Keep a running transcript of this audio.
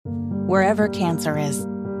Wherever cancer is,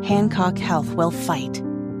 Hancock Health will fight.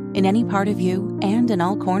 In any part of you and in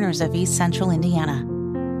all corners of East Central Indiana.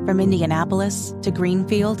 From Indianapolis to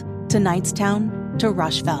Greenfield to Knightstown to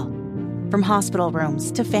Rushville. From hospital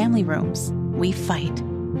rooms to family rooms, we fight.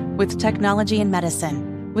 With technology and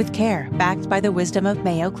medicine, with care backed by the wisdom of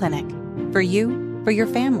Mayo Clinic. For you, for your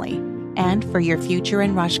family, and for your future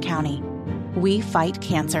in Rush County. We fight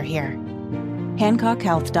cancer here.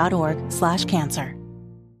 HancockHealth.org/cancer.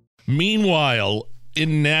 Meanwhile,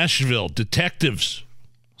 in Nashville, detectives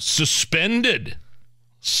suspended.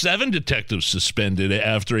 7 detectives suspended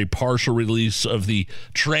after a partial release of the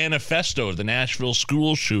Manifesto of the Nashville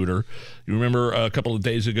school shooter. You remember a couple of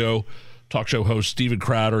days ago, talk show host Steven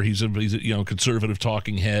Crowder, he's a conservative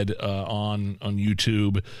talking head on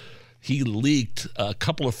YouTube. He leaked a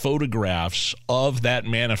couple of photographs of that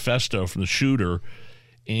manifesto from the shooter,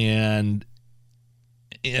 and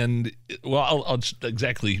well, I'll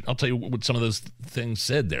tell you what some of those things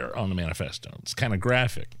said there on the manifesto. It's kind of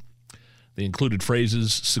graphic. They included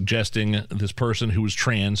phrases suggesting this person who was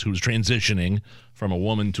transitioning from a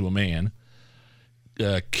woman to a man.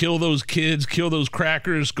 Kill those kids, kill those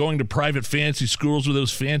crackers, going to private fancy schools with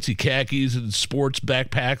those fancy khakis and sports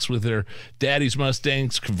backpacks with their daddy's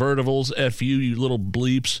Mustangs, convertibles, F you little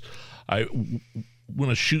bleeps. I want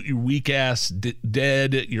to shoot your weak ass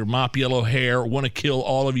dead, your mop yellow hair, want to kill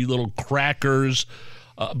all of you little crackers,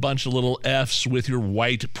 a bunch of little Fs with your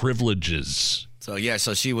white privileges. So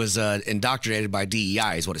she was indoctrinated by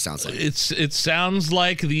DEI is what it sounds like. It sounds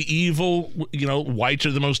like the evil, whites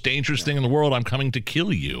are the most dangerous thing in the world. I'm coming to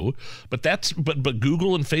kill you. But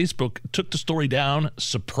Google and Facebook took the story down,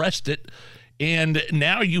 suppressed it, and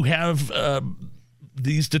now you have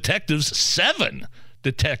these detectives, 7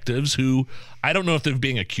 detectives who I don't know if they're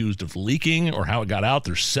being accused of leaking or how it got out.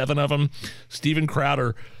 There's 7 of them. Steven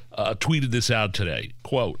Crowder tweeted this out today.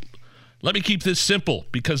 Quote, "Let me keep this simple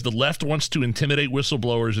because the left wants to intimidate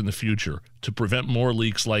whistleblowers in the future to prevent more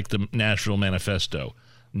leaks like the Nashville Manifesto.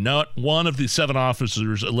 Not one of the 7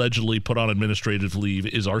 officers allegedly put on administrative leave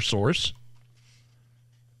is our source.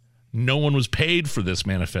 No one was paid for this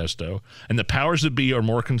manifesto, and the powers that be are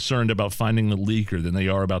more concerned about finding the leaker than they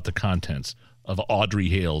are about the contents of Audrey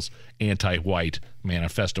Hale's anti-white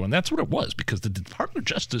manifesto." And that's what it was, because the Department of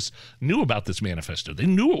Justice knew about this manifesto. They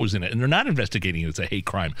knew what was in it, and they're not investigating it as a hate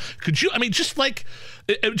crime. Could you, just think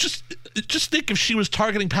if she was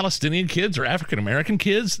targeting Palestinian kids or African-American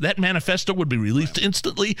kids, that manifesto would be released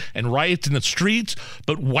instantly and riots in the streets.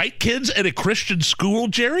 But white kids at a Christian school,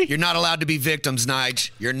 Jerry? You're not allowed to be victims,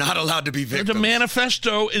 Nige. You're not allowed to be victims. The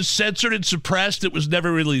manifesto is censored and suppressed. It was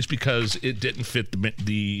never released because it didn't fit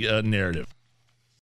the narrative.